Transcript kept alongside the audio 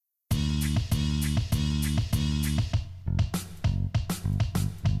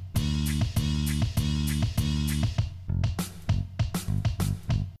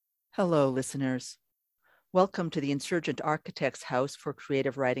Hello, listeners. Welcome to the Insurgent Architects House for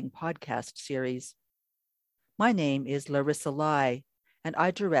Creative Writing podcast series. My name is Larissa Lai, and I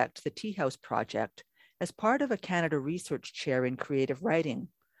direct the Tea House Project as part of a Canada Research Chair in Creative Writing,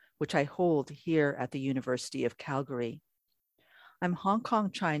 which I hold here at the University of Calgary. I'm Hong Kong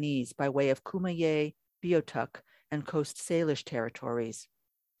Chinese by way of Kumeyaay, Beothuk, and Coast Salish territories.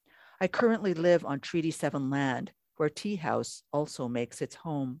 I currently live on Treaty 7 land, where Tea House also makes its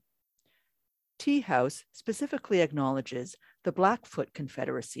home. Tea House specifically acknowledges the Blackfoot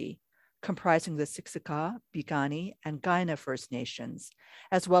Confederacy, comprising the Siksika, Piikani, and Kainai First Nations,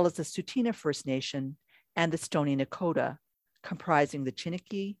 as well as the Tsuut'ina First Nation and the Stoney Nakoda, comprising the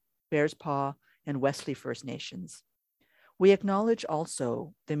Chiniki, Bearspaw, and Wesley First Nations. We acknowledge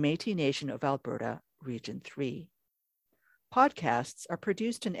also the Métis Nation of Alberta, Region 3. Podcasts are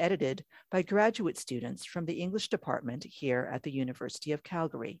produced and edited by graduate students from the English department here at the University of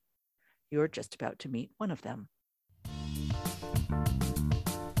Calgary. You're just about to meet one of them.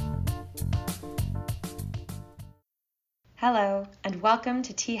 Hello, and welcome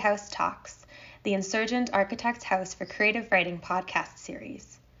to Tea House Talks, the Insurgent Architects House for Creative Writing podcast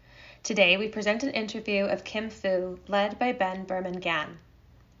series. Today, we present an interview of Kim Fu, led by Ben Berman-Ghan.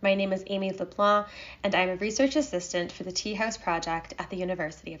 My name is Amy LeBlanc, and I'm a research assistant for the Tea House Project at the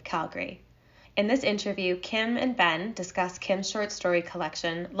University of Calgary. In this interview, Kim and Ben discuss Kim's short story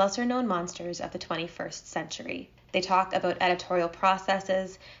collection, Lesser-Known Monsters of the 21st Century. They talk about editorial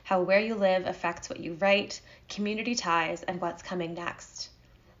processes, how where you live affects what you write, community ties, and what's coming next.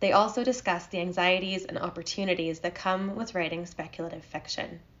 They also discuss the anxieties and opportunities that come with writing speculative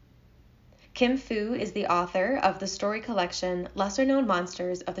fiction. Kim Fu is the author of the story collection Lesser-Known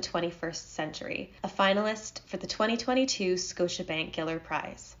Monsters of the 21st Century, a finalist for the 2022 Scotiabank Giller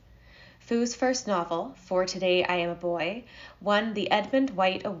Prize. Fu's first novel, For Today I Am a Boy, won the Edmund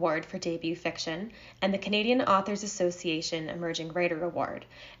White Award for Debut Fiction and the Canadian Authors Association Emerging Writer Award,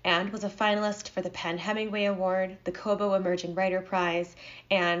 and was a finalist for the PEN/Hemingway Award, the Kobo Emerging Writer Prize,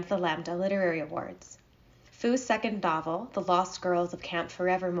 and the Lambda Literary Awards. Fu's second novel, The Lost Girls of Camp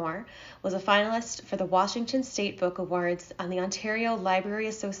Forevermore, was a finalist for the Washington State Book Awards and the Ontario Library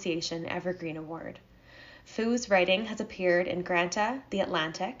Association Evergreen Award. Fu's writing has appeared in Granta, The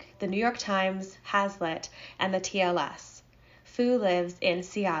Atlantic, The New York Times, Hazlitt, and the TLS. Fu lives in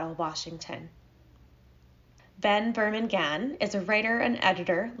Seattle, Washington. Ben Berman-Ghan is a writer and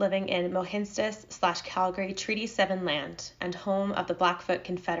editor living in Mohinstsis/Calgary Treaty 7 land and home of the Blackfoot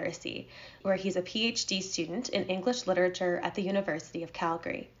Confederacy, where he's a PhD student in English literature at the University of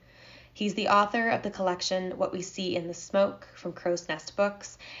Calgary. He's the author of the collection What We See in the Smoke from Crow's Nest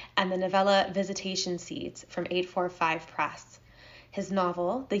Books and the novella Visitation Seeds from 845 Press. His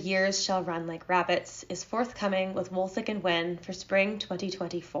novel, The Years Shall Run Like Rabbits, is forthcoming with Woolsey and Wynne for spring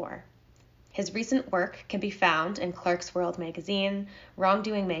 2024. His recent work can be found in Clark's World magazine,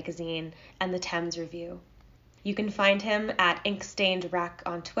 Wrongdoing magazine, and the Thames Review. You can find him at InkStainedRec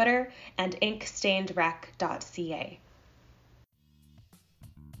on Twitter and inkstainedrec.ca.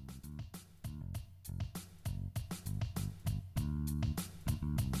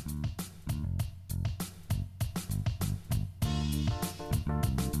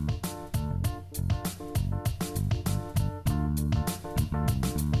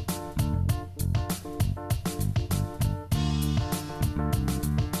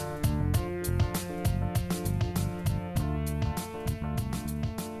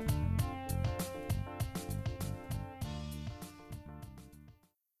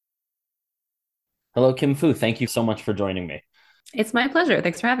 Hello, Kim Fu. Thank you so much for joining me. It's my pleasure.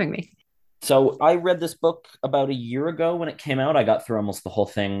 Thanks for having me. So I read this book about a year ago when it came out. I got through almost the whole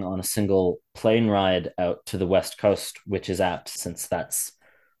thing on a single plane ride out to the West Coast, which is apt since that's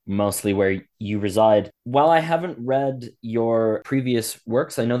mostly where you reside. While I haven't read your previous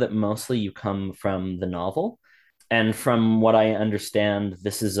works, I know that mostly you come from the novel. And from what I understand,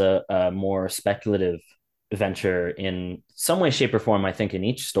 this is a more speculative venture in some way, shape, or form, I think, in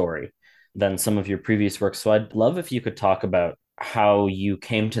each story than some of your previous works. So I'd love if you could talk about how you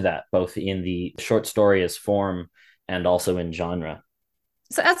came to that, both in the short story as form and also in genre.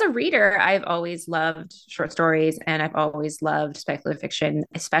 So as a reader, I've always loved short stories and I've always loved speculative fiction,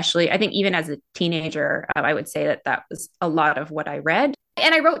 especially, I think even as a teenager, I would say that was a lot of what I read.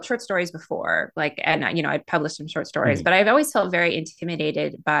 And I wrote short stories before, I'd published some short stories, but I've always felt very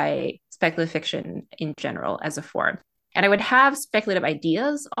intimidated by speculative fiction in general as a form. And I would have speculative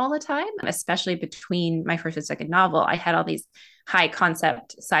ideas all the time, especially between my first and second novel. I had all these high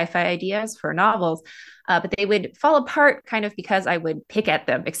concept sci-fi ideas for novels. but they would fall apart kind of because I would pick at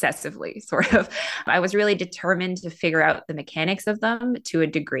them excessively, sort of. I was really determined to figure out the mechanics of them to a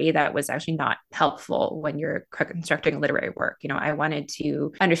degree that was actually not helpful when you're constructing literary work. I wanted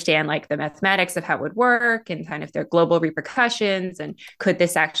to understand like the mathematics of how it would work and kind of their global repercussions, and could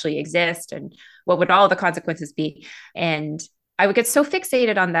this actually exist, and what would all the consequences be. And I would get so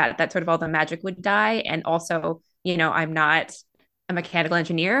fixated on that sort of all the magic would die. And also, I'm not a mechanical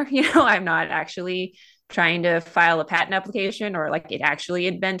engineer. I'm not actually trying to file a patent application or like it actually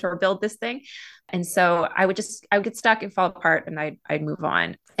invent or build this thing. And so I would get stuck and fall apart, and I'd move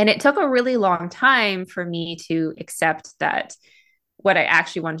on. And it took a really long time for me to accept that what I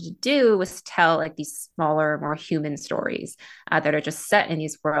actually wanted to do was tell like these smaller, more human stories that are just set in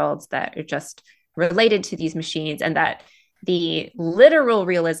these worlds that are just related to these machines, and that the literal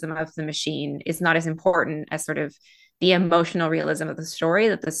realism of the machine is not as important as sort of the emotional realism of the story,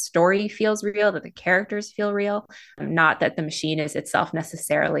 that the story feels real, that the characters feel real, not that the machine is itself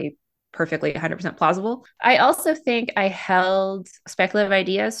necessarily perfectly 100% plausible. I also think I held speculative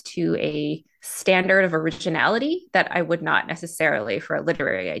ideas to a standard of originality that I would not necessarily for a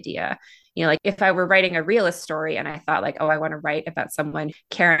literary idea. Like if I were writing a realist story and I thought like, oh, I want to write about someone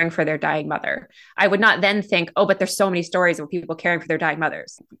caring for their dying mother, I would not then think, oh, but there's so many stories of people caring for their dying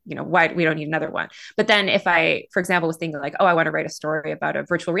mothers. Why we don't need another one. But then if I, for example, was thinking like, oh, I want to write a story about a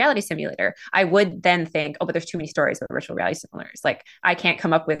virtual reality simulator, I would then think, oh, but there's too many stories of virtual reality simulators. Like I can't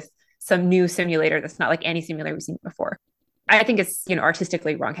come up with some new simulator that's not like any simulator we've seen before. I think it's,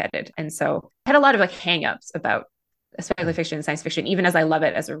 artistically wrongheaded. And so I had a lot of like hangups about speculative fiction and science fiction, even as I love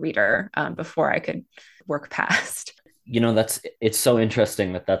it as a reader, before I could work past. It's so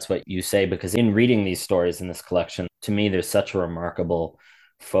interesting that that's what you say, because in reading these stories in this collection, to me, there's such a remarkable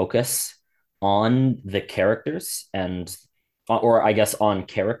focus on the characters or I guess on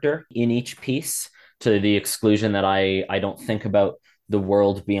character in each piece, to the exclusion that I don't think about the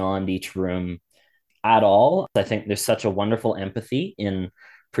world beyond each room at all. I think there's such a wonderful empathy in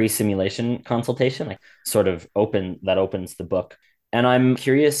pre-simulation consultation, like sort of opens the book. And I'm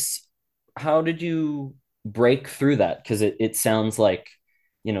curious, how did you break through that? Because it sounds like,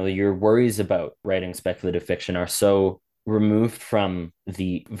 your worries about writing speculative fiction are so removed from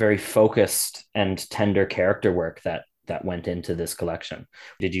the very focused and tender character work that went into this collection.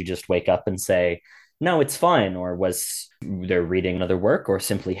 Did you just wake up and say, no, it's fine? Or was there reading another work, or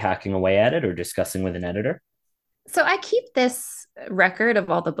simply hacking away at it, or discussing with an editor? So I keep this record of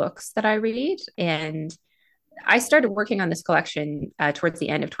all the books that I read, and I started working on this collection towards the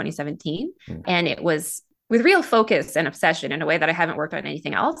end of 2017, and it was with real focus and obsession in a way that I haven't worked on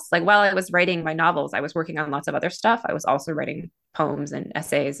anything else. Like while I was writing my novels, I was working on lots of other stuff. I was also writing poems and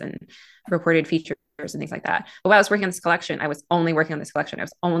essays and reported features and things like that. But while I was working on this collection, I was only working on this collection. I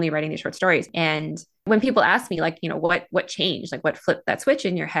was only writing these short stories. And when people ask me, like, what changed, like what flipped that switch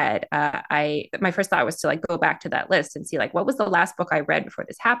in your head, my first thought was to like go back to that list and see like what was the last book I read before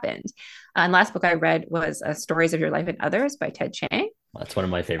this happened. And last book I read was Stories of Your Life and Others by Ted Chiang. Well, that's one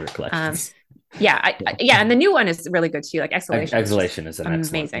of my favorite collections. And the new one is really good too. Like Exhalation is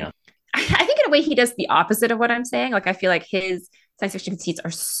amazing. Yeah. I think in a way he does the opposite of what I'm saying. Like I feel like his science fiction conceits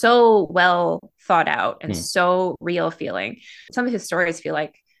are so well thought out and so real feeling. Some of his stories feel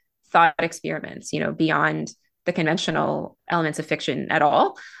like thought experiments, beyond the conventional elements of fiction at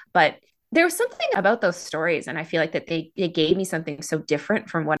all. But there was something about those stories, and I feel like that they gave me something so different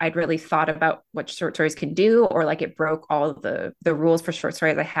from what I'd really thought about what short stories can do, or like it broke all of the rules for short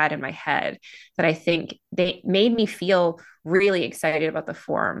stories I had in my head, that I think they made me feel really excited about the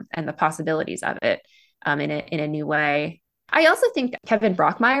form and the possibilities of it in a new way. I also think Kevin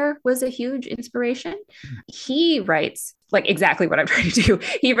Brockmeyer was a huge inspiration. He writes like exactly what I'm trying to do.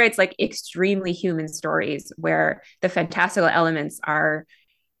 He writes like extremely human stories where the fantastical elements are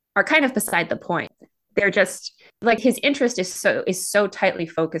kind of beside the point. They're just like his interest is so tightly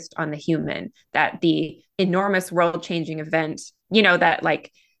focused on the human that the enormous world-changing event, that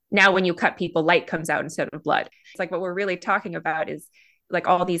like now when you cut people, light comes out instead of blood. It's like what we're really talking about is like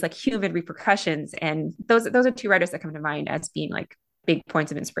all these like human repercussions. And those are two writers that come to mind as being like big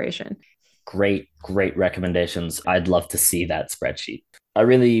points of inspiration. Great recommendations. I'd love to see that spreadsheet. I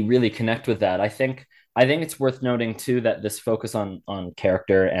really, really connect with that. I think it's worth noting too that this focus on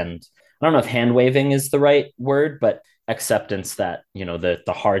character, and I don't know if hand waving is the right word, but acceptance that,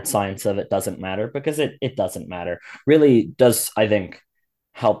 the hard science of it doesn't matter, because it doesn't matter, really does, I think,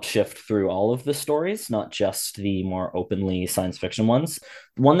 help shift through all of the stories, not just the more openly science fiction ones.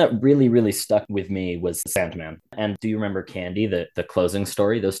 One that really, really stuck with me was Sandman. And do you remember Candy, the closing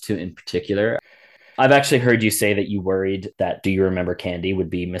story, those two in particular? I've actually heard you say that you worried that Do You Remember Candy would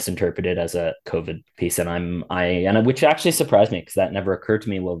be misinterpreted as a COVID piece. Which actually surprised me because that never occurred to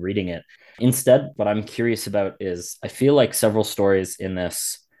me while reading it. Instead, what I'm curious about is I feel like several stories in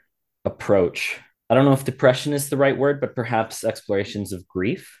this approach, I don't know if depression is the right word, but perhaps explorations of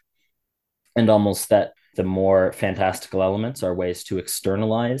grief, and almost that the more fantastical elements are ways to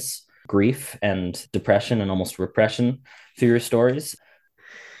externalize grief and depression and almost repression through your stories.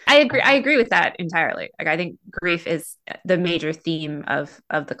 I agree. I agree with that entirely. Like, I think grief is the major theme of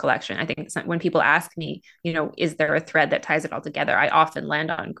the collection. I think when people ask me, is there a thread that ties it all together? I often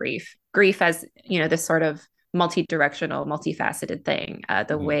land on grief. Grief as this sort of multi-directional, multifaceted thing.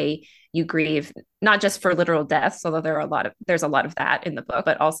 The way you grieve, not just for literal deaths, although there's a lot of that in the book,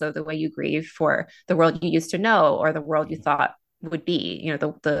 but also the way you grieve for the world you used to know or the world you thought would be.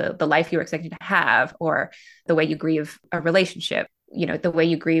 The life you were expected to have, or the way you grieve a relationship, the way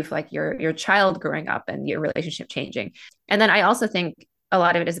you grieve like your child growing up and your relationship changing. And then I also think a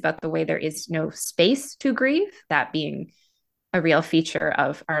lot of it is about the way there is no space to grieve, that being a real feature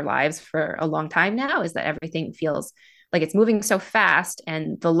of our lives for a long time now, is that everything feels like it's moving so fast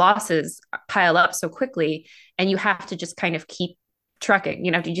and the losses pile up so quickly, and you have to just kind of keep trucking.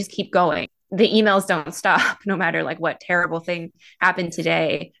 You just keep going. The emails don't stop no matter like what terrible thing happened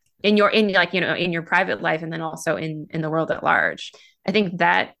today in your private life, and then also in the world at large. I think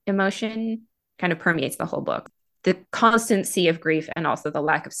that emotion kind of permeates the whole book, the constancy of grief and also the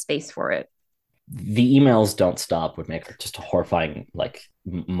lack of space for it. The emails don't stop would make just a horrifying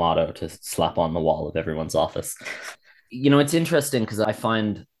motto to slap on the wall of everyone's office. It's interesting because I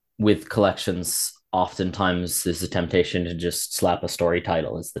find with collections oftentimes there's a temptation to just slap a story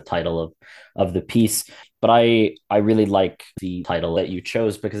title as the title of the piece, but I really like the title that you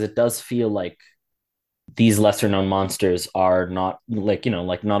chose because it does feel like these lesser known monsters are not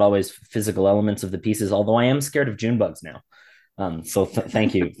not always physical elements of the pieces, although I am scared of June bugs now. So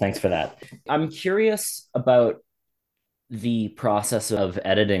thank you. Thanks for that. I'm curious about the process of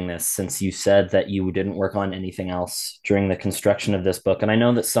editing this, since you said that you didn't work on anything else during the construction of this book. And I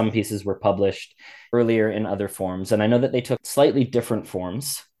know that some pieces were published earlier in other forms, and I know that they took slightly different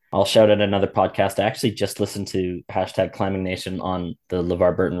forms. I'll shout out another podcast. I actually just listened to #Climbing Nation on the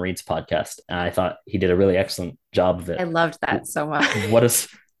LeVar Burton Reads podcast, and I thought he did a really excellent job of it. I loved that so much.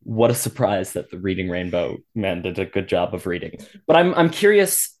 What a surprise that the Reading Rainbow man did a good job of reading. But I'm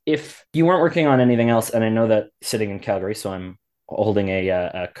curious if you weren't working on anything else, and I know that sitting in Calgary, so I'm holding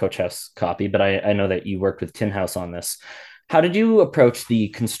a Coach House copy, but I know that you worked with Tin House on this. How did you approach the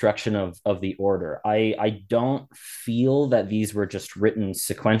construction of the order? I don't feel that these were just written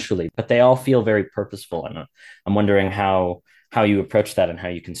sequentially, but they all feel very purposeful, and I'm wondering how you approached that and how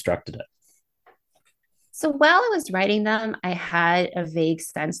you constructed it. So while I was writing them, I had a vague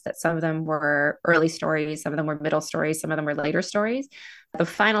sense that some of them were early stories, some of them were middle stories, some of them were later stories. The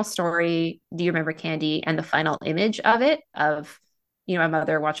final story, Do You Remember Candy, and the final image of it, of a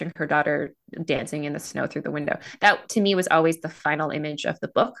mother watching her daughter dancing in the snow through the window, that to me was always the final image of the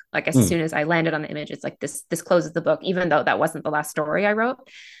book. Like as soon as I landed on the image, it's like this closes the book, even though that wasn't the last story I wrote.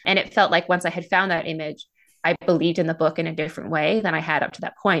 And it felt like once I had found that image, I believed in the book in a different way than I had up to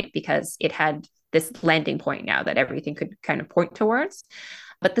that point, because it had this landing point now that everything could kind of point towards.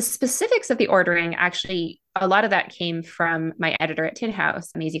 But the specifics of the ordering, actually, a lot of that came from my editor at Tin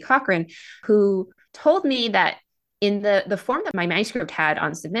House, Maisie Cochran, who told me that in the form that my manuscript had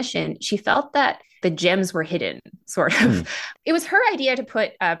on submission, she felt that the gems were hidden, sort of. It was her idea to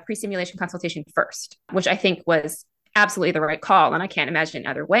put a pre-simulation consultation first, which I think was absolutely the right call. And I can't imagine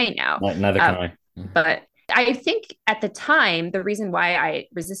another way now. Neither can I. But I think at the time, the reason why I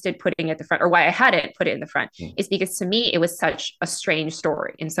resisted putting it at the front, or why I hadn't put it in the front, is because to me, it was such a strange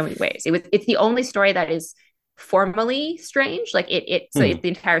story in so many ways. It's the only story that is formally strange. Like the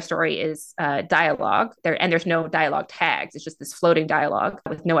entire story is dialogue there, and there's no dialogue tags. It's just this floating dialogue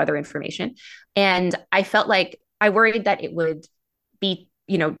with no other information. And I felt like I worried that it would be,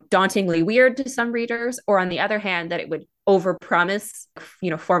 dauntingly weird to some readers, or on the other hand, that it would overpromise,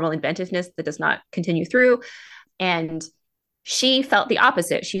 formal inventiveness that does not continue through. And she felt the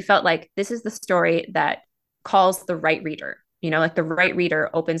opposite. She felt like this is the story that calls the right reader. Like the right reader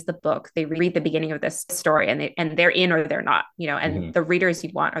opens the book, they read the beginning of this story, and they're in or they're not, and the readers you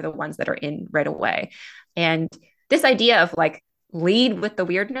want are the ones that are in right away. And this idea of like lead with the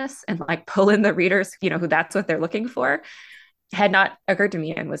weirdness and like pull in the readers, who that's what they're looking for, had not occurred to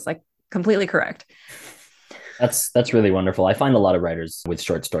me, and was like completely correct. That's really wonderful. I find a lot of writers with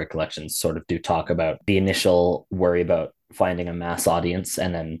short story collections sort of do talk about the initial worry about finding a mass audience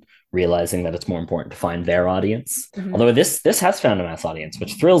and then realizing that it's more important to find their audience. Mm-hmm. Although this has found a mass audience,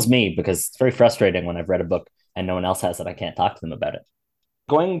 which thrills me because it's very frustrating when I've read a book and no one else has it. I can't talk to them about it.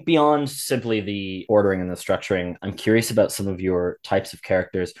 Going beyond simply the ordering and the structuring, I'm curious about some of your types of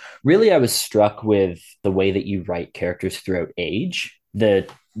characters. Really, I was struck with the way that you write characters throughout age. The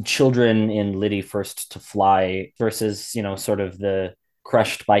children in Liddy First to Fly versus, sort of the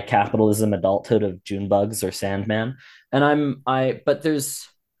crushed by capitalism adulthood of Junebugs or Sandman. And but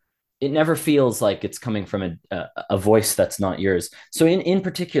it never feels like it's coming from a voice that's not yours. So in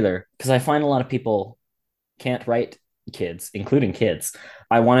particular, because I find a lot of people can't write kids, including kids.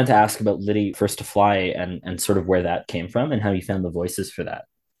 I wanted to ask about Liddy First to Fly and sort of where that came from and how you found the voices for that.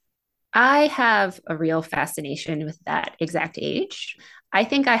 I have a real fascination with that exact age. I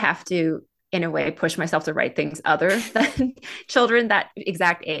think I have to, in a way, push myself to write things other than children that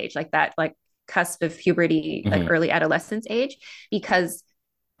exact age, like that, like cusp of puberty, like early adolescence age, because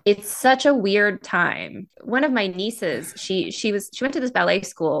it's such a weird time. One of my nieces, she went to this ballet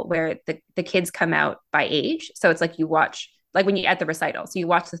school where the kids come out by age. So it's like you watch, like when you at the recital. So you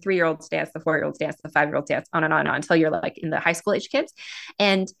watch the 3-year-olds dance, the 4-year-olds dance, the 5-year-olds dance, on and on and on until you're like in the high school age kids.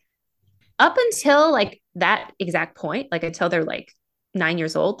 And up until like that exact point, like until they're like 9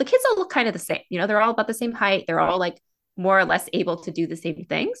 years old, the kids all look kind of the same. They're all about the same height. They're all like more or less able to do the same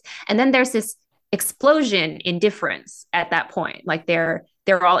things. And then there's this explosion in difference at that point. Like they're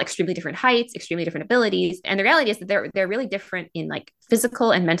all extremely different heights, extremely different abilities. And the reality is that they're really different in like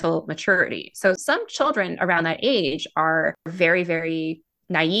physical and mental maturity. So some children around that age are very, very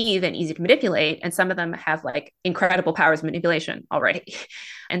naive and easy to manipulate. And some of them have like incredible powers of manipulation already.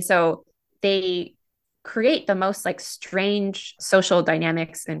 And so they create the most like strange social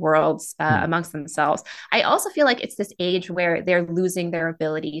dynamics and worlds amongst themselves. I also feel like it's this age where they're losing their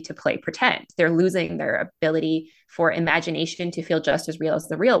ability to play pretend. They're losing their ability for imagination to feel just as real as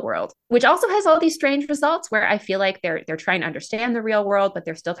the real world, which also has all these strange results where I feel like they're trying to understand the real world, but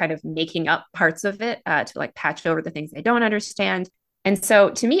they're still kind of making up parts of it to like patch over the things they don't understand. And so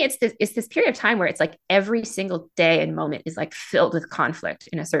to me, it's this period of time where it's like every single day and moment is like filled with conflict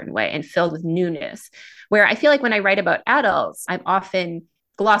in a certain way and filled with newness. Where I feel like when I write about adults, I'm often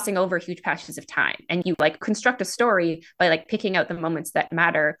glossing over huge patches of time. And you like construct a story by like picking out the moments that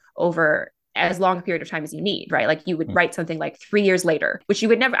matter over as long a period of time as you need, right? Like you would write something like 3 years later, which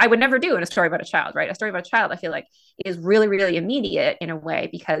I would never do in a story about a child, right? A story about a child, I feel like is really, really immediate in a way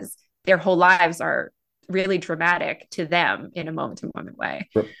because their whole lives are really dramatic to them in a moment to moment way.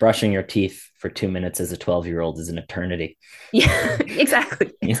 Brushing your teeth for 2 minutes as a 12-year-old is an eternity. Yeah,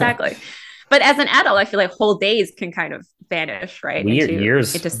 exactly. Exactly. But as an adult, I feel like whole days can kind of vanish, right?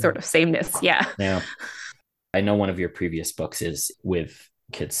 Years. Into sort of sameness. Yeah. Yeah. I know one of your previous books is with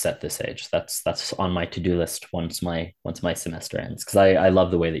kids set this age. That's on my to-do list once my semester ends. Because I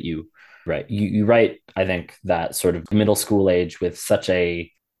love the way that you write. You write, I think, that sort of middle school age with such a,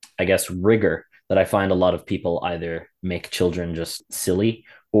 I guess, rigor that I find a lot of people either make children just silly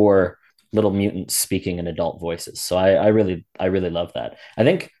or little mutants speaking in adult voices. So I really love that. I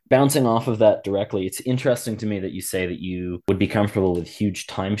think bouncing off of that directly, it's interesting to me that you say that you would be comfortable with huge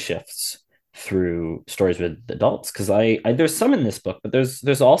time shifts through stories with adults because I there's some in this book, but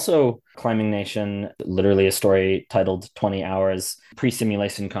there's also Climbing Nation, literally a story titled 20 Hours,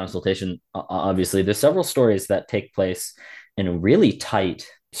 Pre-Simulation Consultation. Obviously, there's several stories that take place in a really tight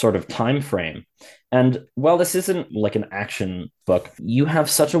sort of time frame. And while this isn't like an action book, you have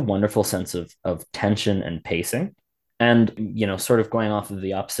such a wonderful sense of tension and pacing. And, sort of going off of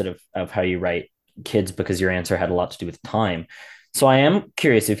the opposite of how you write kids, because your answer had a lot to do with time. So I am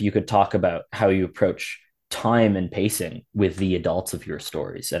curious if you could talk about how you approach time and pacing with the adults of your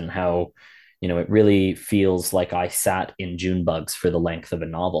stories and how, it really feels like I sat in June bugs for the length of a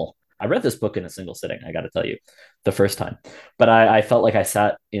novel. I read this book in a single sitting, I got to tell you, the first time, but I felt like I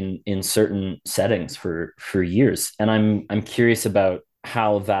sat in certain settings for years, and I'm curious about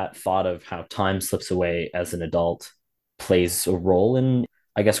how that thought of how time slips away as an adult plays a role in,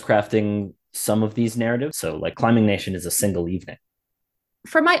 I guess, crafting some of these narratives. So, like Climbing Nation is a single evening.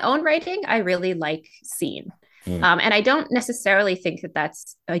 For my own writing, I really like scene, and I don't necessarily think that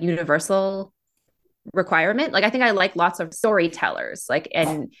that's a universal requirement. Like I think I like lots of storytellers, like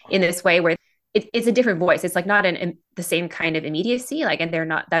and in this way where it's a different voice. It's like not the same kind of immediacy. Like, and they're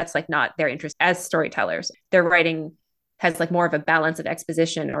not. That's like not their interest as storytellers. Their writing has like more of a balance of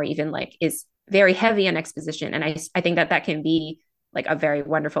exposition, or even like is very heavy on exposition. And I think that can be like a very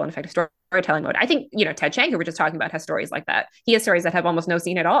wonderful and effective storytelling mode. I think Ted Chiang, who we're just talking about, has stories like that. He has stories that have almost no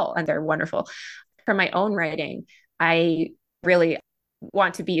scene at all, and they're wonderful. For my own writing, I really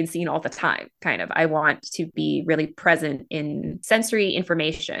want to be in scene all the time, kind of. I want to be really present in sensory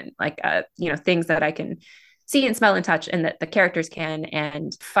information, like things that I can see and smell and touch and that the characters can,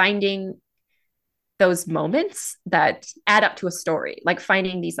 and finding those moments that add up to a story, like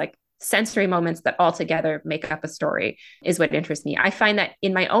finding these like sensory moments that all together make up a story is what interests me. I find that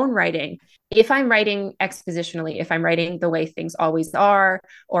in my own writing, if I'm writing expositionally, if I'm writing the way things always are,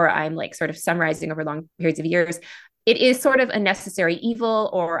 or I'm like sort of summarizing over long periods of years, it is sort of a necessary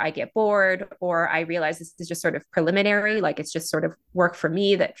evil, or I get bored, or I realize this is just sort of preliminary, like it's just sort of work for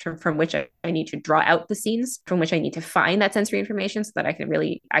me that from which I need to draw out the scenes, from which I need to find that sensory information so that I can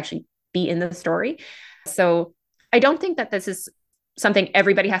really actually be in the story. So I don't think that this is something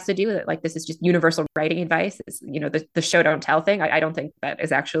everybody has to do, that like this is just universal writing advice. Is the show don't tell thing. I don't think that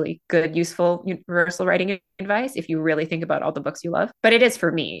is actually good, useful, universal writing advice if you really think about all the books you love. But it is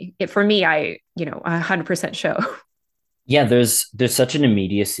for me. I 100% show. Yeah, there's such an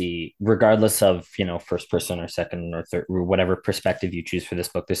immediacy, regardless of, first person or second or third, or whatever perspective you choose for this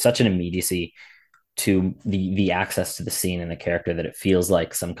book. There's such an immediacy to the access to the scene and the character that it feels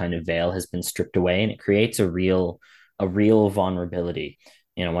like some kind of veil has been stripped away, and it creates a real vulnerability.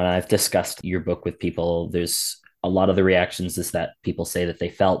 When I've discussed your book with people, there's a lot of the reactions is that people say that they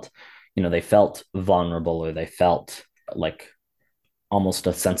felt vulnerable, or they felt like almost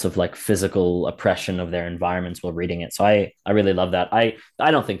a sense of like physical oppression of their environments while reading it. So I really love that. I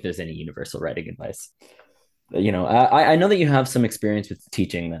don't think there's any universal writing advice. I know that you have some experience with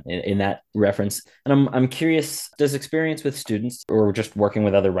teaching in that reference, and I'm curious, does experience with students or just working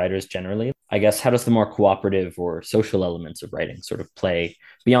with other writers generally, I guess, how does the more cooperative or social elements of writing sort of play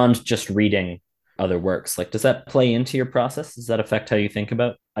beyond just reading other works? Like, does that play into your process? Does that affect how you think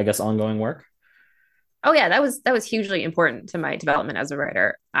about, I guess, ongoing work? Oh yeah, that was hugely important to my development as a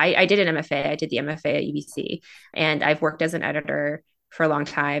writer. I did an MFA. I did the MFA at UBC, and I've worked as an editor for a long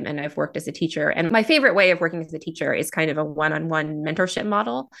time, and I've worked as a teacher. And my favorite way of working as a teacher is kind of a one-on-one mentorship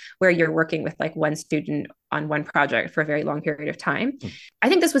model where you're working with like one student on one project for a very long period of time. I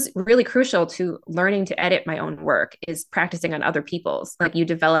think this was really crucial to learning to edit my own work, is practicing on other people's. Like you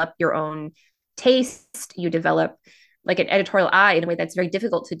develop your own taste, you develop like an editorial eye in a way that's very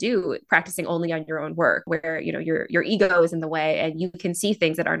difficult to do practicing only on your own work, where your ego is in the way and you can see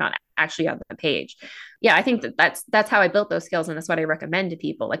things that are not actually on the page. Yeah, I think that's how I built those skills, and that's what I recommend to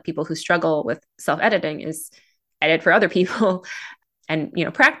people, like people who struggle with self-editing, is edit for other people and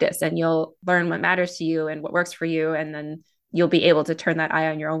practice, and you'll learn what matters to you and what works for you, and then you'll be able to turn that eye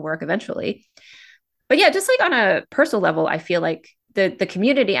on your own work eventually. But yeah, just like on a personal level, I feel like the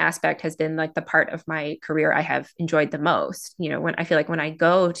community aspect has been like the part of my career I have enjoyed the most. When I feel like when I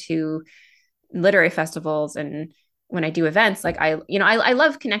go to literary festivals and when I do events, like I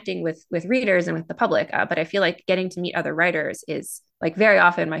love connecting with readers and with the public, but I feel like getting to meet other writers is like very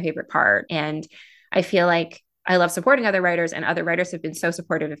often my favorite part. And I feel like I love supporting other writers, and other writers have been so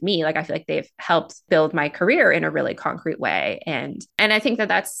supportive of me. Like I feel like they've helped build my career in a really concrete way. And I think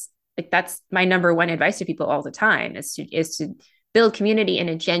that's my number one advice to people all the time, is to build community in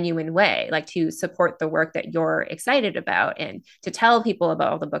a genuine way, like to support the work that you're excited about, and to tell people about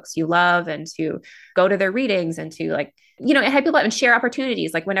all the books you love, and to go to their readings, and to like, help people out and share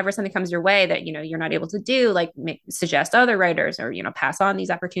opportunities. Like whenever something comes your way that, you're not able to do, like suggest other writers, or, pass on these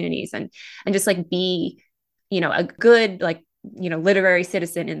opportunities, and just like be, a good, like, literary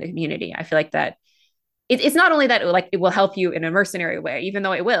citizen in the community. I feel like that it's not only that it will help you in a mercenary way, even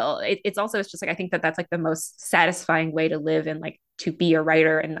though it will. It's also, it's just like I think that's like the most satisfying way to live, and like to be a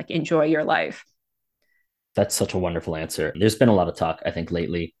writer and like enjoy your life. That's such a wonderful answer. There's been a lot of talk, I think,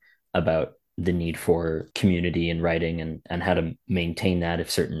 lately about the need for community in writing, and how to maintain that if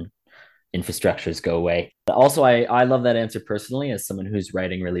certain infrastructures go away. Also, I love that answer personally, as someone whose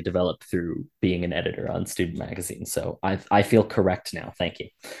writing really developed through being an editor on student magazines. So I feel correct now. Thank you.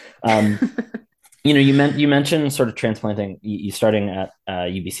 You mentioned sort of transplanting, you starting at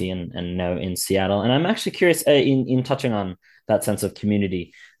UBC and now in Seattle, and I'm actually curious, in touching on that sense of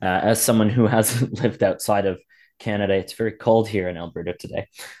community, as someone who has lived outside of Canada. It's very cold here in Alberta today.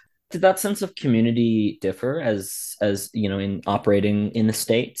 Did that sense of community differ as in operating in the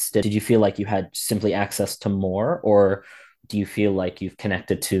States? Did you feel like you had simply access to more, or do you feel like you've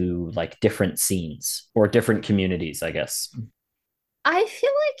connected to like different scenes or different communities, I guess? I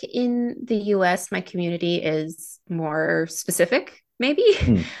feel like in the US, my community is more specific, maybe.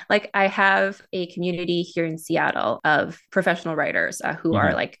 Hmm. Like I have a community here in Seattle of professional writers who are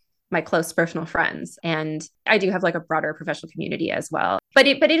Mhm. like my close personal friends. And I do have like a broader professional community as well. But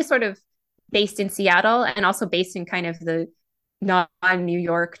it is sort of based in Seattle, and also based in kind of the non-New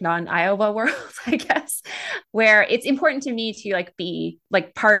York, non-Iowa world, I guess, where it's important to me to like be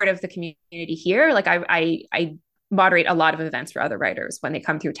like part of the community here. Like I moderate a lot of events for other writers when they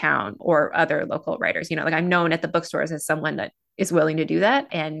come through town or other local writers. You know, like I'm known at the bookstores as someone that is willing to do that.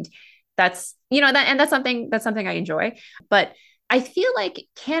 And that's, you know, that's something I enjoy. But I feel like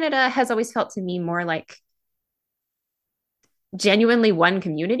Canada has always felt to me more like genuinely one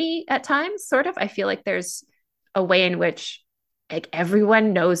community at times, sort of. I feel like there's a way in which like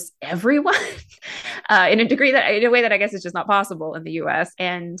everyone knows everyone in a way that I guess is just not possible in the US.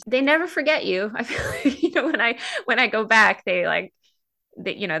 And they never forget you. I feel like, you know, when I go back, they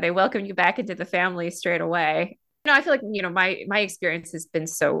welcome you back into the family straight away. You know, I feel like, you know, my experience has been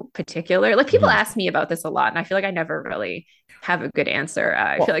so particular. Like people ask me about this a lot, and I feel like I never really have a good answer.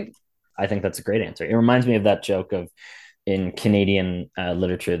 I feel like I think that's a great answer. It reminds me of that joke of in Canadian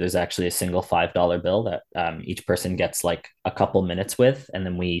literature, there's actually a single $5 bill that each person gets like a couple minutes with, and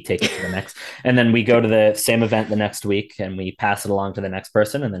then we take it to the next, and then we go to the same event the next week, and we pass it along to the next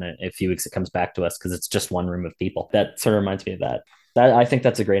person, and then in a few weeks it comes back to us because it's just one room of people. That sort of reminds me of that. I think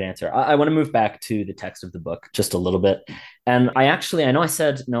that's a great answer. I want to move back to the text of the book just a little bit, and I know I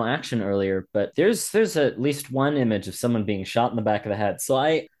said no action earlier, but there's at least one image of someone being shot in the back of the head. So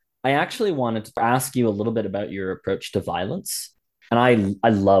I actually wanted to ask you a little bit about your approach to violence. And I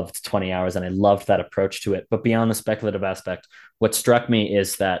loved 20 Hours and I loved that approach to it. But beyond the speculative aspect, what struck me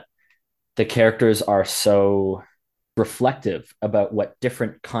is that the characters are so reflective about what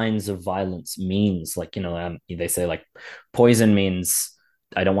different kinds of violence means. Like, you know, they say like poison means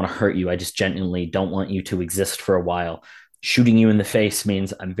I don't want to hurt you. I just genuinely don't want you to exist for a while. Shooting you in the face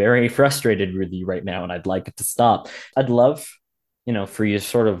means I'm very frustrated with you right now and I'd like it to stop. I'd love, you know, for you to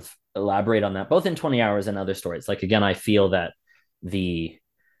sort of elaborate on that, both in 20 Hours and other stories. Like, again, I feel that the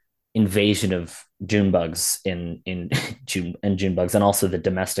invasion of June bugs in June bugs and also the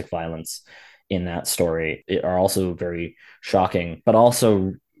domestic violence in that story are also very shocking, but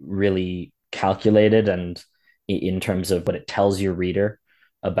also really calculated and in terms of what it tells your reader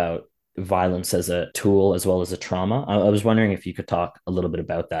about violence as a tool as well as a trauma. I was wondering if you could talk a little bit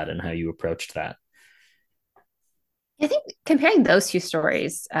about that and how you approached that. I think comparing those two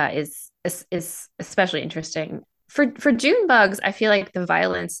stories is especially interesting. For June bugs, I feel like the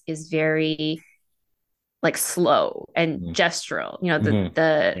violence is very like slow and gestural. You know,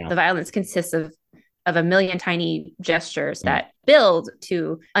 the violence consists of a million tiny gestures that build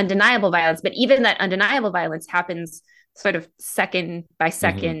to undeniable violence, but even that undeniable violence happens sort of second by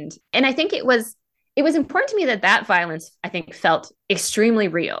second. And I think it was important to me that violence, I think, felt extremely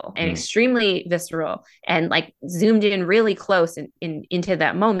real and extremely visceral and like zoomed in really close into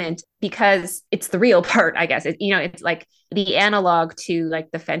that moment because it's the real part, I guess. You know, it's like the analog to like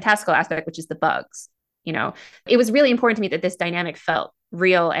the fantastical aspect, which is the bugs. You know, it was really important to me that this dynamic felt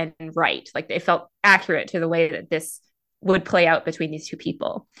real and right. Like it felt accurate to the way that this would play out between these two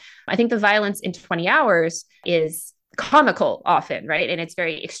people. I think the violence in 20 Hours is comical often, right? And it's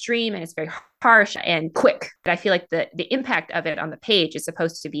very extreme and it's very harsh and quick. But I feel like the impact of it on the page is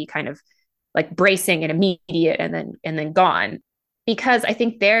supposed to be kind of like bracing and immediate and then gone. Because I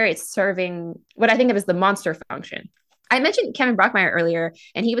think there it's serving what I think of as the monster function. I mentioned Kevin Brockmeyer earlier,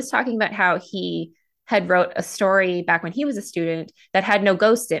 and he was talking about how he had wrote a story back when he was a student that had no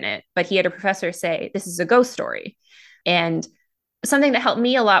ghost in it, but he had a professor say, this is a ghost story. And something that helped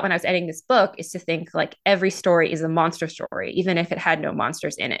me a lot when I was editing this book is to think like every story is a monster story, even if it had no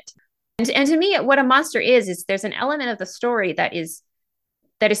monsters in it. And to me, what a monster is there's an element of the story that is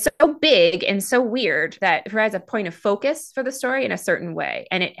so big and so weird that it provides a point of focus for the story in a certain way.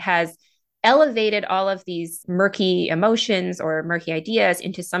 And it has elevated all of these murky emotions or murky ideas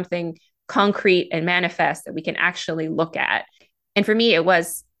into something concrete and manifest that we can actually look at. And for me, it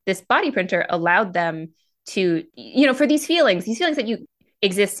was this body printer allowed them to, you know, for these feelings that you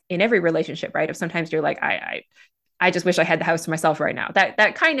exist in every relationship, right? If sometimes you're like, I just wish I had the house to myself right now.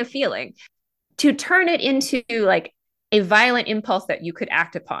 That kind of feeling, to turn it into like a violent impulse that you could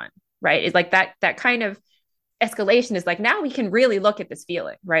act upon, right? It's like that kind of escalation is like, now we can really look at this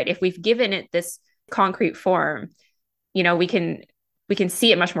feeling, right? If we've given it this concrete form, you know, we can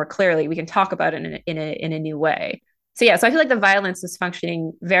see it much more clearly. We can talk about it in a new way. So yeah, so I feel like the violence was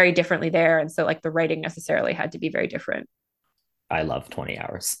functioning very differently there. And so like the writing necessarily had to be very different. I love 20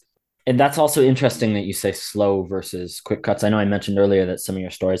 Hours. And that's also interesting that you say slow versus quick cuts. I know I mentioned earlier that some of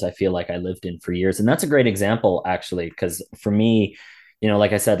your stories I feel like I lived in for years. And that's a great example, actually, because for me, you know,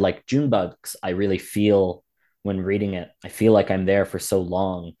 like I said, like June bugs, I really feel when reading it, I feel like I'm there for so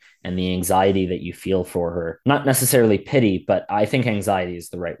long, and the anxiety that you feel for her, not necessarily pity, but I think anxiety is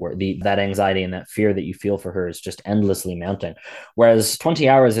the right word. That anxiety and that fear that you feel for her is just endlessly mounting. Whereas 20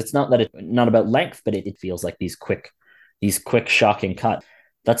 hours, it's not about length, but it feels like these quick, shocking cuts.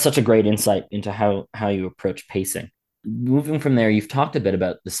 That's such a great insight into how you approach pacing. Moving from there, you've talked a bit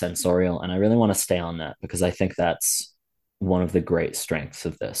about the sensorial, and I really want to stay on that because I think that's one of the great strengths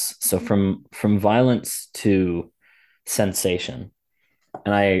of this. So from violence to sensation,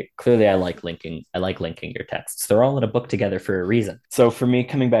 and I like linking your texts. They're all in a book together for a reason. So for me,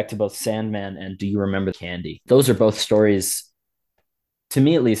 coming back to both Sandman and Do You Remember Candy, those are both stories, to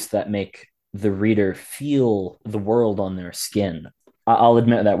me at least, that make the reader feel the world on their skin. I'll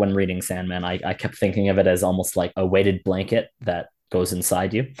admit that when reading Sandman, I kept thinking of it as almost like a weighted blanket that goes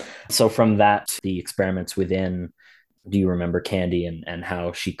inside you. So from that, the experiments within Do You Remember Candy, and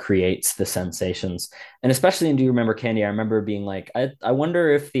how she creates the sensations. And especially in Do You Remember Candy, I remember being like, I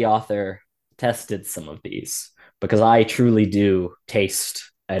wonder if the author tested some of these, because I truly do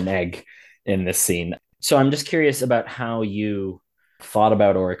taste an egg in this scene. So I'm just curious about how you thought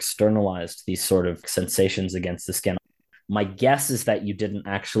about or externalized these sort of sensations against the skin. My guess is that you didn't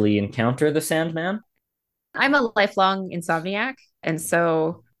actually encounter the Sandman. I'm a lifelong insomniac. And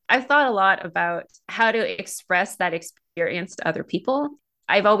so I've thought a lot about how to express that experience to other people.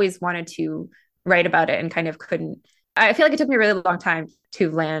 I've always wanted to write about it and kind of couldn't. I feel like it took me a really long time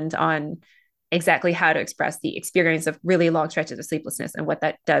to land on exactly how to express the experience of really long stretches of sleeplessness and what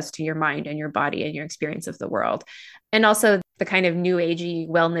that does to your mind and your body and your experience of the world. And also the kind of new agey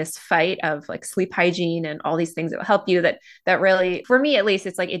wellness fight of like sleep hygiene and all these things that will help you, that really, for me at least,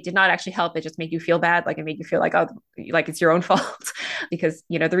 it's like it did not actually help. It just made you feel bad. Like it made you feel like, oh, like it's your own fault because,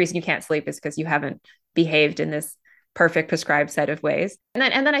 the reason you can't sleep is because you haven't behaved in this perfect prescribed set of ways. And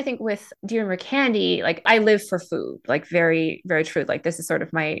then I think with Do You Remember Candy, like I live for food, like very, very true. Like this is sort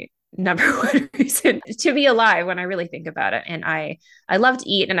of my number one reason to be alive when I really think about it. And I love to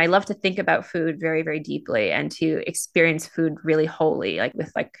eat and I love to think about food very, very deeply and to experience food really wholly, like with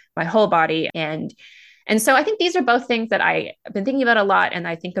like my whole body. And so I think these are both things that I've been thinking about a lot and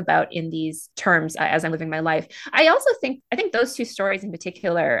I think about in these terms as I'm living my life. I think those two stories in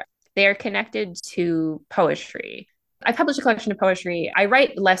particular, they are connected to poetry. I publish a collection of poetry. I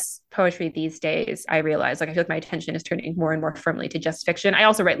write less poetry these days. I realize, like, I feel like my attention is turning more and more firmly to just fiction. I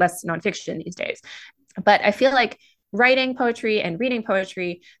also write less nonfiction these days. But I feel like writing poetry and reading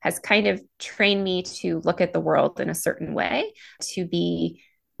poetry has kind of trained me to look at the world in a certain way, to be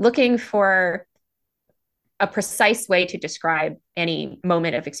looking for a precise way to describe any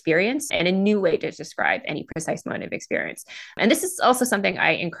moment of experience and a new way to describe any precise moment of experience. And this is also something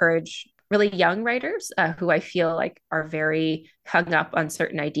I encourage really young writers who I feel like are very hung up on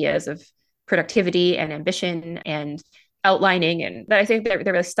certain ideas of productivity and ambition and outlining. And that I think they're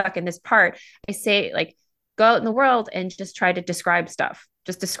really stuck in this part. I say, like, go out in the world and just try to describe stuff.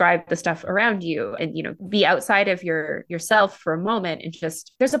 Just describe the stuff around you and be outside of yourself for a moment. And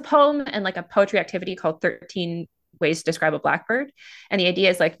just, there's a poem and like a poetry activity called 13 ways to describe a blackbird. And the idea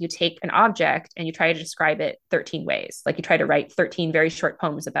is like you take an object and you try to describe it 13 ways. Like you try to write 13 very short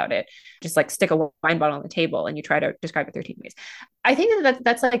poems about it. Just like stick a wine bottle on the table and you try to describe it 13 ways. I think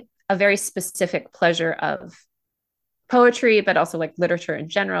that's like a very specific pleasure of poetry, but also like literature in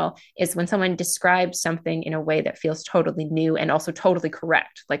general, is when someone describes something in a way that feels totally new and also totally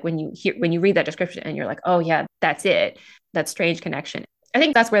correct. Like when you read that description and you're like, oh yeah, that's it. That strange connection. I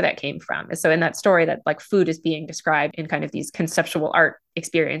think that's where that came from. So in that story that like food is being described in kind of these conceptual art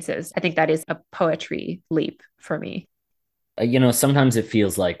experiences, I think that is a poetry leap for me. Sometimes it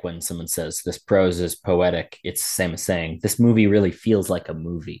feels like when someone says this prose is poetic, it's the same as saying this movie really feels like a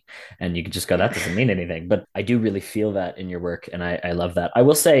movie. And you can just go, that doesn't mean anything. But I do really feel that in your work. And I love that. I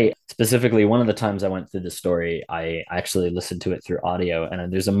will say specifically, one of the times I went through the story, I actually listened to it through audio.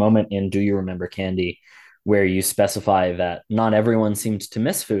 And there's a moment in Do You Remember Candy where you specify that not everyone seemed to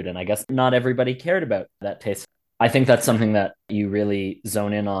miss food. And I guess not everybody cared about that taste. I think that's something that you really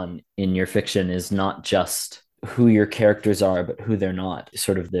zone in on in your fiction, is not just who your characters are, but who they're not,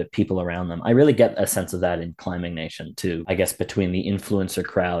 sort of the people around them. I really get a sense of that in Climbing Nation too. I guess between the influencer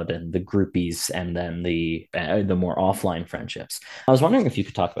crowd and the groupies, and then the more offline friendships. I was wondering if you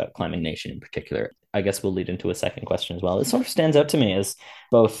could talk about Climbing Nation in particular. I guess we'll lead into a second question as well. It sort of stands out to me as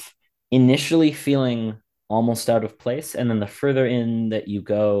both initially feeling almost out of place, and then the further in that you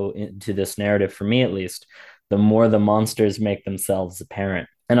go into this narrative, for me at least, the more the monsters make themselves apparent.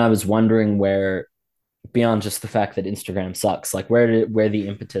 And I was wondering where, beyond just the fact that Instagram sucks, like where the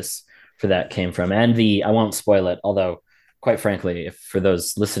impetus for that came from, and I won't spoil it, although Quite frankly, if for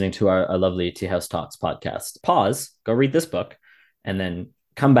those listening to our lovely Tea House Talks podcast, pause, go read this book, and then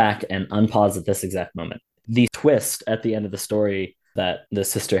come back and unpause at this exact moment. The twist at the end of the story that the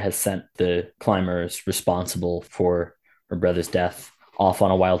sister has sent the climbers responsible for her brother's death off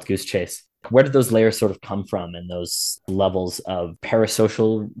on a wild goose chase. Where did those layers sort of come from and those levels of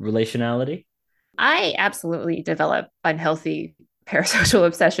parasocial relationality? I absolutely develop unhealthy parasocial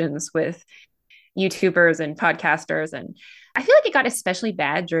obsessions with YouTubers and podcasters. And I feel like it got especially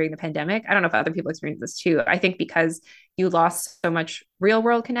bad during the pandemic. I don't know if other people experience this too. I think because you lost so much real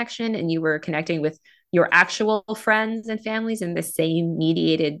world connection and you were connecting with your actual friends and families in the same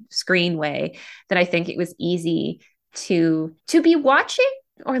mediated screen way, that I think it was easy to be watching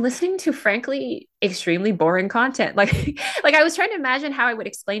or listening to frankly extremely boring content. Like I was trying to imagine how I would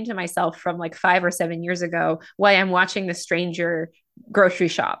explain to myself from like 5 or 7 years ago why I'm watching the stranger grocery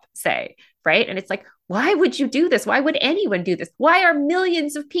shop, say, right? And it's like, why would you do this? Why would anyone do this? Why are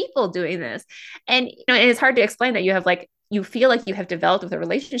millions of people doing this? And and it's hard to explain that you feel like you have developed with a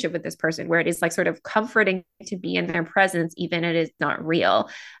relationship with this person where it is like sort of comforting to be in their presence, even if it is not real.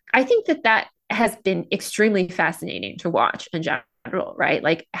 I think that has been extremely fascinating to watch in general, right?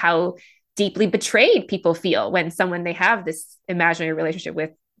 Like how deeply betrayed people feel when someone they have this imaginary relationship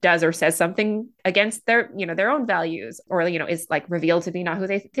with does or says something against their own values, or is like revealed to be not who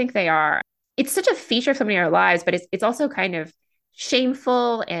they think they are. It's such a feature of so many of our lives, but it's also kind of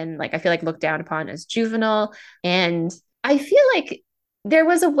shameful and like I feel like looked down upon as juvenile. And I feel like there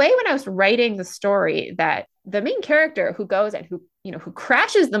was a way when I was writing the story that the main character who goes and who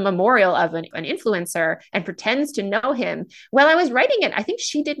crashes the memorial of an influencer and pretends to know him. While I was writing it, I think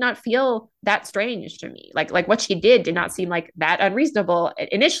she did not feel that strange to me. Like what she did not seem like that unreasonable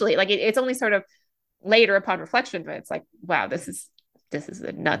initially. Like it's only sort of later upon reflection, but it's like, wow, this is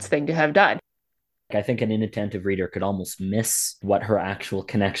a nuts thing to have done. I think an inattentive reader could almost miss what her actual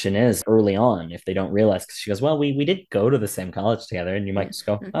connection is early on if they don't realize, because she goes, well, we did go to the same college together, and you might just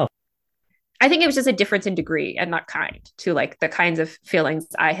go, oh. I think it was just a difference in degree and not kind to like the kinds of feelings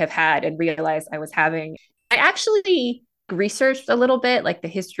I have had and realized I was having. I actually researched a little bit like the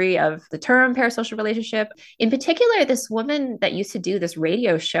history of the term parasocial relationship. In particular, this woman that used to do this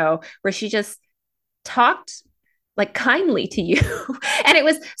radio show where she just talked like kindly to you. And it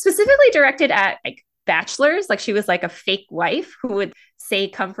was specifically directed at like bachelors. Like she was like a fake wife who would say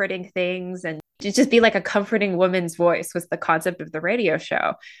comforting things and just be like a comforting woman's voice was the concept of the radio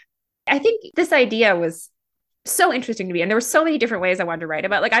show. I think this idea was so interesting to me. And there were so many different ways I wanted to write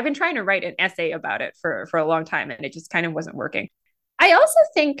about. Like I've been trying to write an essay about it for a long time and it just kind of wasn't working. I also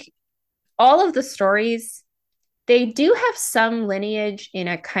think all of the stories, they do have some lineage in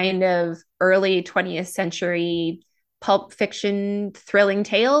a kind of early 20th century pulp fiction thrilling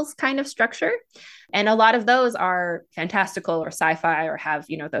tales kind of structure. And a lot of those are fantastical or sci-fi or have,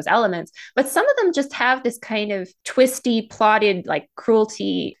 those elements. But some of them just have this kind of twisty, plotted like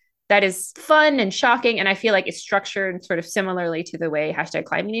cruelty that is fun and shocking. And I feel like it's structured sort of similarly to the way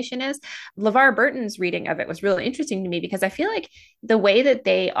 #Climbing Nation is. LeVar Burton's reading of it was really interesting to me because I feel like the way that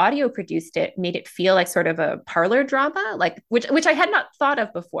they audio produced it made it feel like sort of a parlor drama, like which I had not thought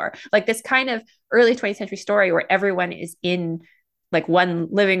of before. Like this kind of early 20th century story where everyone is in like one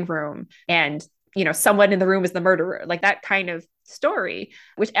living room and someone in the room is the murderer, like that kind of story,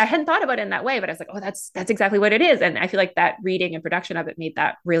 which I hadn't thought about it in that way, but I was like, oh, that's exactly what it is. And I feel like that reading and production of it made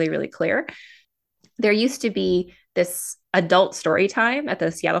that really, really clear. There used to be this adult story time at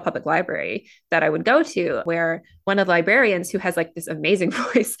the Seattle Public Library that I would go to, where one of the librarians who has like this amazing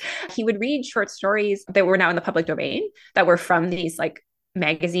voice, he would read short stories that were now in the public domain that were from these like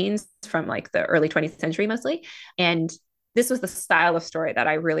magazines from like the early 20th century mostly. And this was the style of story that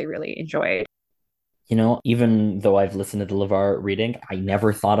I really, really enjoyed. Even though I've listened to the LeVar reading, I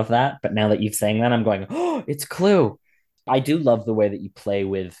never thought of that. But now that you've saying that, I'm going, oh, it's Clue. I do love the way that you play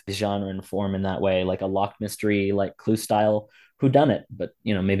with genre and form in that way, like a locked mystery, like Clue style whodunit, but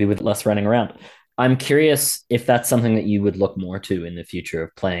maybe with less running around. I'm curious if that's something that you would look more to in the future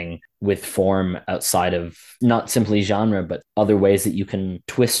of playing with form outside of not simply genre, but other ways that you can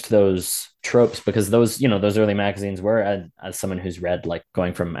twist those tropes, because those early magazines were, as someone who's read like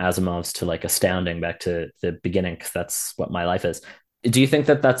going from Asimov's to like Astounding back to the beginning, because that's what my life is. Do you think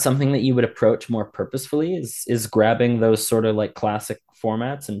that that's something that you would approach more purposefully, is grabbing those sort of like classic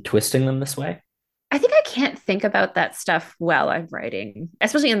formats and twisting them this way? I think I can't think about that stuff while I'm writing,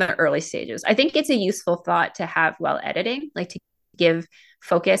 especially in the early stages. I think it's a useful thought to have while editing, like to give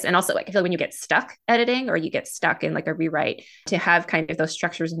focus. And also, like, I feel like when you get stuck editing or you get stuck in like a rewrite, to have kind of those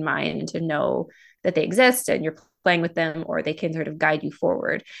structures in mind and to know that they exist and you're playing with them or they can sort of guide you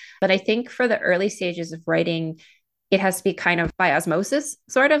forward. But I think for the early stages of writing, it has to be kind of by osmosis,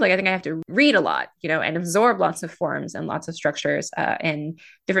 sort of. Like I think I have to read a lot, and absorb lots of forms and lots of structures and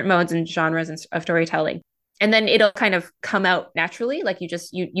different modes and genres of storytelling. And then it'll kind of come out naturally. Like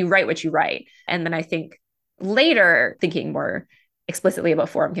you write what you write. And then I think later thinking more explicitly about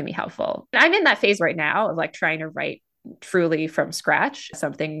form can be helpful. And I'm in that phase right now of like trying to write truly from scratch,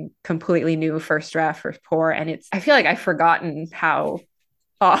 something completely new, first draft, first pour. And I feel like I've forgotten how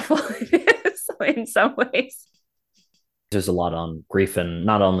awful it is in some ways. There's a lot on grief, and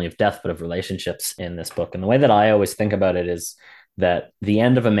not only of death, but of relationships in this book. And the way that I always think about it is that the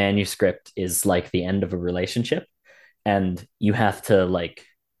end of a manuscript is like the end of a relationship, and you have to like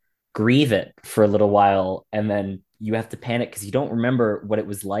grieve it for a little while, and then you have to panic because you don't remember what it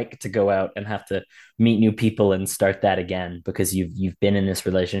was like to go out and have to meet new people and start that again, because you've been in this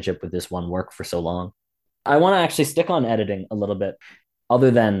relationship with this one work for so long. I want to actually stick on editing a little bit. Other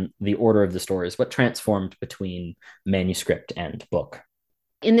than the order of the stories, what transformed between manuscript and book?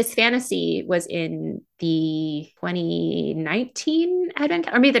 In this fantasy was in the 2019 advent,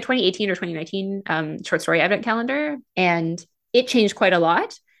 or maybe the 2018 or 2019 short story advent calendar. And it changed quite a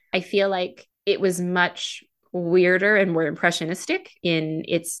lot. I feel like it was much weirder and more impressionistic in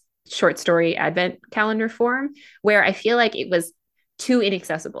its short story advent calendar form, where I feel like it was too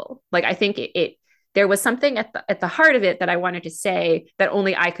inaccessible. Like I think there was something at the heart of it that I wanted to say that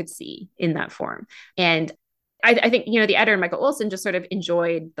only I could see in that form. And I think, the editor, Michael Olson, just sort of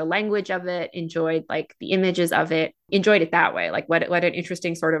enjoyed the language of it, enjoyed like the images of it, enjoyed it that way. Like what an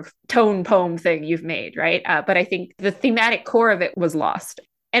interesting sort of tone poem thing you've made, right? But I think the thematic core of it was lost.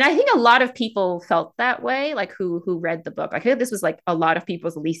 And I think a lot of people felt that way, like who read the book. I think this was like a lot of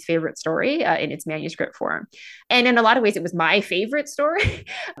people's least favorite story in its manuscript form. And in a lot of ways, it was my favorite story.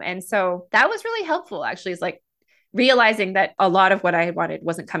 And so that was really helpful, actually, is like realizing that a lot of what I wanted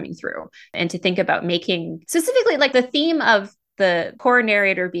wasn't coming through, and to think about making specifically like the theme of the poor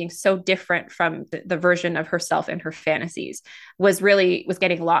narrator being so different from the version of herself in her fantasies was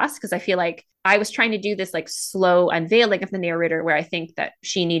getting lost, because I feel like I was trying to do this like slow unveiling of the narrator where I think that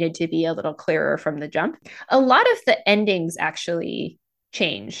she needed to be a little clearer from the jump. A lot of the endings actually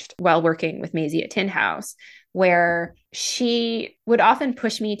changed while working with Maisie at Tin House, where she would often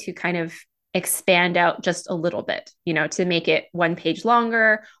push me to kind of expand out just a little bit, to make it one page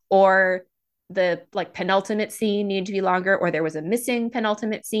longer, or the like penultimate scene needed to be longer, or there was a missing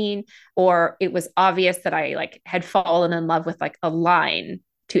penultimate scene, or it was obvious that I like had fallen in love with like a line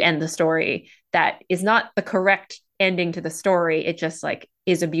to end the story that is not the correct ending to the story. It just like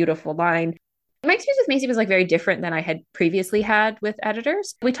is a beautiful line. My experience with Maisie was like very different than I had previously had with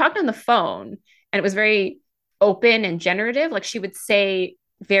editors. We talked on the phone and it was very open and generative. Like she would say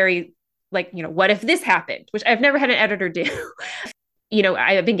very like, what if this happened, which I've never had an editor do.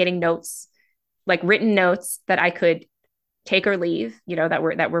 I've been getting notes, like written notes that I could take or leave, that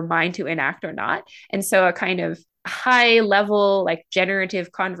were mine to enact or not. And so a kind of high level, like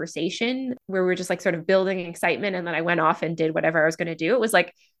generative conversation where we're just like sort of building excitement. And then I went off and did whatever I was going to do. It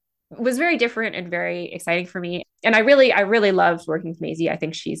was very different and very exciting for me. And I really loved working with Maisie. I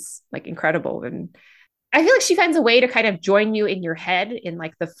think she's like incredible. And I feel like she finds a way to kind of join you in your head in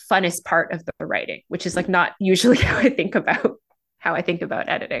like the funnest part of the writing, which is like not usually how I think about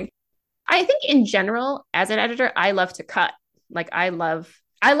editing. I think in general, as an editor, I love to cut. Like I love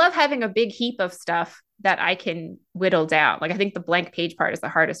having a big heap of stuff that I can whittle down. Like I think the blank page part is the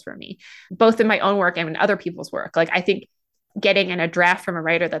hardest for me, both in my own work and in other people's work. Like I think getting in a draft from a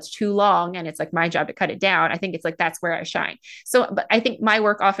writer that's too long and it's like my job to cut it down, I think it's like that's where I shine. So, but I think my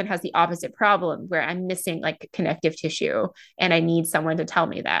work often has the opposite problem where I'm missing like connective tissue, and I need someone to tell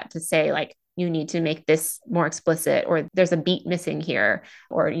me that, to say like, you need to make this more explicit, or there's a beat missing here,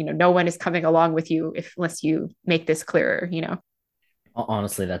 or no one is coming along with you unless you make this clearer.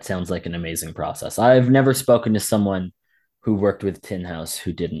 Honestly, that sounds like an amazing process. I've never spoken to someone who worked with Tin House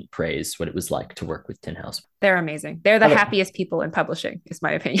who didn't praise what it was like to work with Tin House. They're amazing. They're the happiest people in publishing, is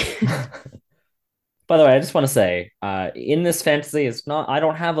my opinion. By the way, I just want to say, in this fantasy, I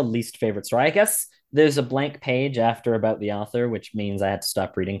don't have a least favorite story. I guess there's a blank page after about the author, which means I had to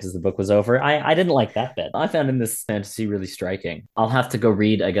stop reading because the book was over. I didn't like that bit. I found in this fantasy really striking. I'll have to go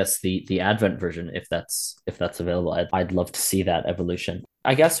read, I guess, the Advent version if that's available. I'd love to see that evolution.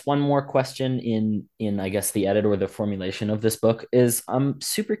 I guess one more question in I guess the edit or the formulation of this book is I'm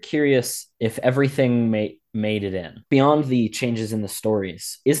super curious if everything made it in. Beyond the changes in the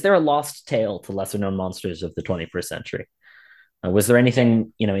stories, is there a lost tale to lesser known monsters of the 21st century? Was there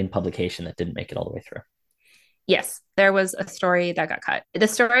anything, in publication that didn't make it all the way through? Yes, there was a story that got cut. The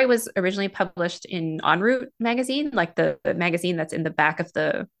story was originally published in En route magazine, like the magazine that's in the back of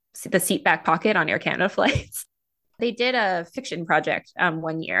the seat back pocket on Air Canada flights. They did a fiction project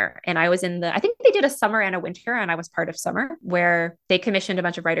one year, and I was I think they did a summer and a winter, and I was part of summer, where they commissioned a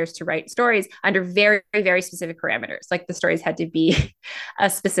bunch of writers to write stories under very, very specific parameters. Like the stories had to be a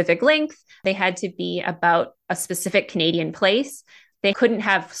specific length, they had to be about a specific Canadian place. They couldn't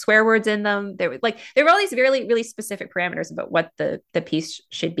have swear words in them. There were all these really, really specific parameters about what the piece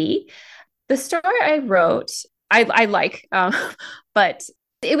should be. The story I wrote, I like, but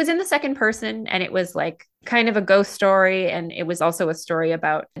it was in the second person, and it was like kind of a ghost story. And it was also a story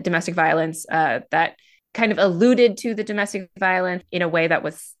about domestic violence that kind of alluded to the domestic violence in a way that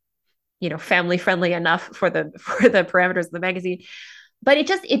was, family friendly enough for the parameters of the magazine. But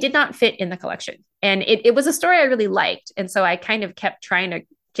it did not fit in the collection. And it was a story I really liked. And so I kind of kept trying to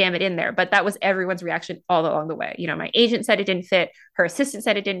jam it in there. But that was everyone's reaction all along the way. My agent said it didn't fit. Her assistant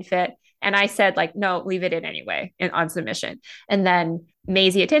said it didn't fit. And I said, like, no, leave it in anyway on submission. And then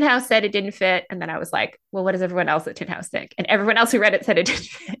Maisie at Tin House said it didn't fit. And then I was like, well, what does everyone else at Tin House think? And everyone else who read it said it didn't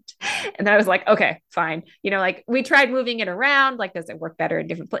fit. And then I was like, okay, fine. Like we tried moving it around. Like, does it work better in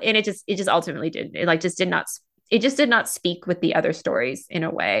different places? And it just ultimately didn't. It just did not speak with the other stories in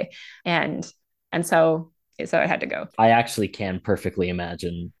a way. And so it had to go. I actually can perfectly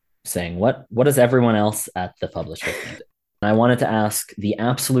imagine saying, what does everyone else at the publisher think? I wanted to ask the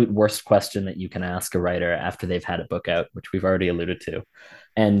absolute worst question that you can ask a writer after they've had a book out, which we've already alluded to.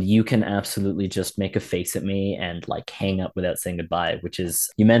 And you can absolutely just make a face at me and like hang up without saying goodbye, which is,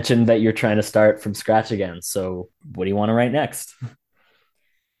 you mentioned that you're trying to start from scratch again. So what do you want to write next?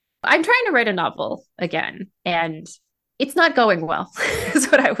 I'm trying to write a novel again, and it's not going well, is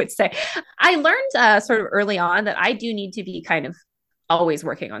what I would say. I learned sort of early on that I do need to be kind of always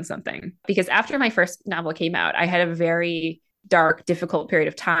working on something, because after my first novel came out, I had a very dark, difficult period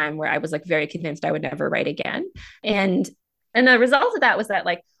of time where I was like very convinced I would never write again. And the result of that was that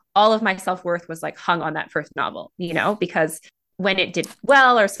like all of my self-worth was like hung on that first novel, because when it did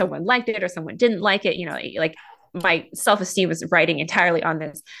well, or someone liked it or someone didn't like it, like my self-esteem was riding entirely on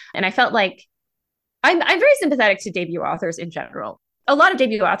this. And I felt like I'm very sympathetic to debut authors in general. A lot of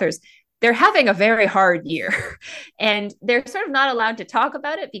debut authors, they're having a very hard year and they're sort of not allowed to talk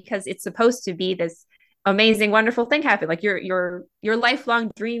about it because it's supposed to be this amazing, wonderful thing happened. Like your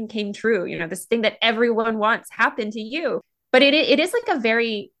lifelong dream came true. This thing that everyone wants happened to you. But it is like a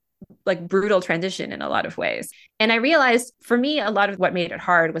very like brutal transition in a lot of ways. And I realized for me, a lot of what made it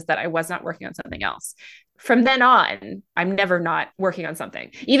hard was that I was not working on something else. From then on, I'm never not working on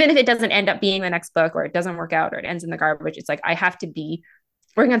something. Even if it doesn't end up being the next book, or it doesn't work out, or it ends in the garbage, it's like I have to be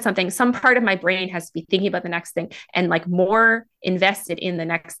working on something. Some part of my brain has to be thinking about the next thing and like more invested in the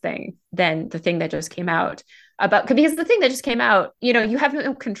next thing than the thing that just came out. Because the thing that just came out, you have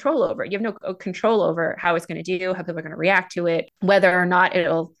no control over it. You have no control over how it's going to do, how people are going to react to it, whether or not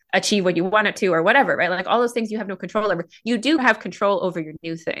it'll achieve what you want it to or whatever, right? Like all those things you have no control over. You do have control over your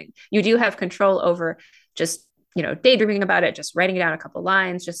new thing. You do have control over just, daydreaming about it, just writing down a couple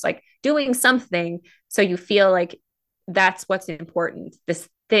lines, just like doing something so you feel like that's what's important, this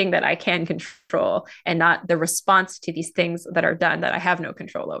thing that I can control, and not the response to these things that are done that I have no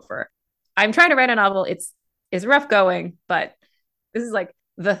control over. I'm trying to write a novel. It's rough going, but this is like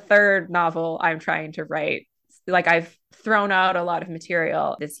the third novel I'm trying to write. Like I've thrown out a lot of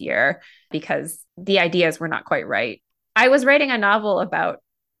material this year because the ideas were not quite right. I was writing a novel about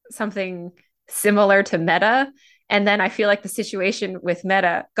something similar to Meta. And then I feel like the situation with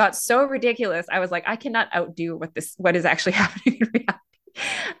Meta got so ridiculous. I was like, I cannot outdo what is actually happening in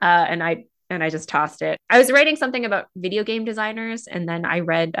reality. And I just tossed it. I was writing something about video game designers, and then I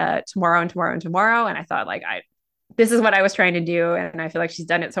read Tomorrow and Tomorrow and Tomorrow, and I thought like, this is what I was trying to do, and I feel like she's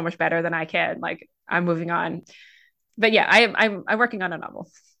done it so much better than I can. Like I'm moving on. But yeah, I'm working on a novel.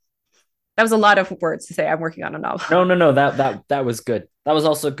 That was a lot of words to say. I'm working on a novel. No. That was good. That was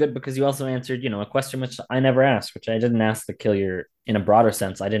also good because you also answered, a question which I never asked, which I didn't ask the kill your in a broader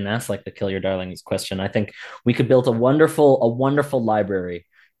sense. I didn't ask like the kill your darlings question. I think we could build a wonderful library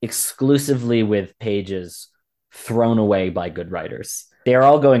exclusively with pages thrown away by good writers. They are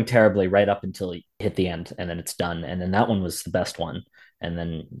all going terribly right up until you hit the end, and then it's done. And then that one was the best one. And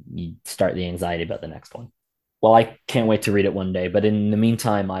then you start the anxiety about the next one. Well, I can't wait to read it one day. But in the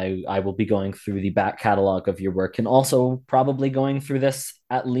meantime, I will be going through the back catalog of your work, and also probably going through this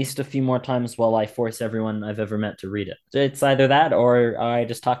at least a few more times while I force everyone I've ever met to read it. It's either that or I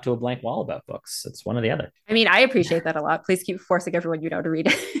just talk to a blank wall about books. It's one or the other. I mean, I appreciate that a lot. Please keep forcing everyone to read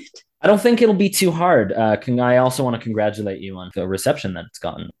it. I don't think it'll be too hard. I also want to congratulate you on the reception that it's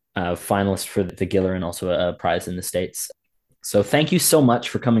gotten. Finalist for the Giller and also a prize in the States. So thank you so much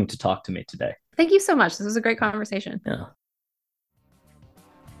for coming to talk to me today. Thank you so much. This was a great conversation. Yeah.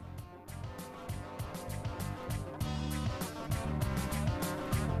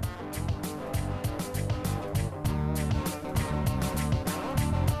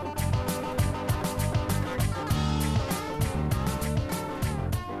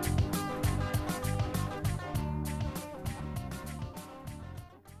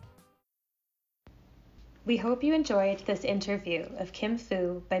 We hope you enjoyed this interview of Kim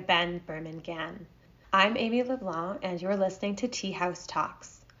Fu by Ben Berman Ghan. I'm Amy LeBlanc, and you're listening to Tea House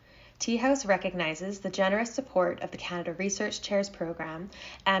Talks. Tea House recognizes the generous support of the Canada Research Chairs Program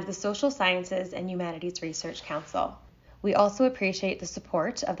and the Social Sciences and Humanities Research Council. We also appreciate the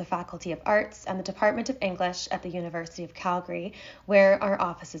support of the Faculty of Arts and the Department of English at the University of Calgary, where our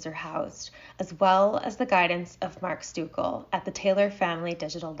offices are housed, as well as the guidance of Mark Stukel at the Taylor Family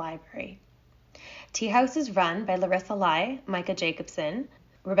Digital Library. Tea House is run by Larissa Lai, Micah Jacobson,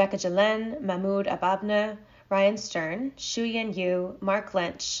 Rebecca Jalen, Mahmoud Ababna, Ryan Stern, Shuyan Yu, Mark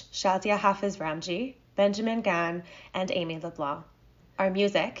Lynch, Shazia Hafiz Ramji, Benjamin Ghan, and Amy LeBlanc. Our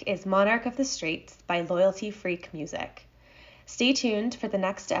music is Monarch of the Streets by Loyalty Freak Music. Stay tuned for the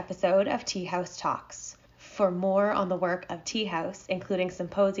next episode of Tea House Talks. For more on the work of Tea House, including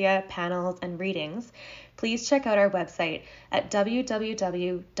symposia, panels, and readings, please check out our website at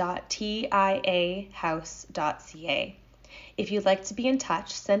www.tiahouse.ca. If you'd like to be in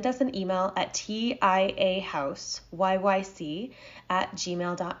touch, send us an email at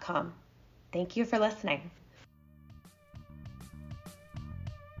tiahouseyc@gmail.com. Thank you for listening.